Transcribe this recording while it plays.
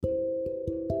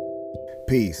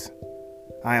Peace.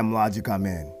 I am Logic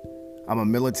Amen. I'm a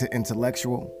militant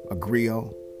intellectual, a griot,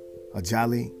 a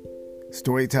jolly,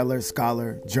 storyteller,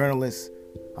 scholar, journalist.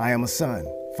 I am a son,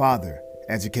 father,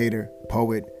 educator,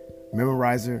 poet,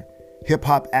 memorizer,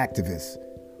 hip-hop activist,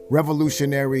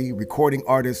 revolutionary recording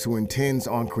artist who intends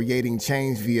on creating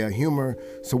change via humor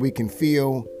so we can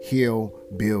feel, heal,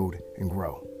 build, and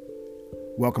grow.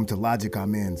 Welcome to Logic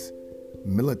Amen's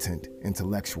Militant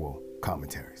Intellectual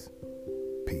Commentaries.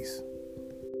 Peace.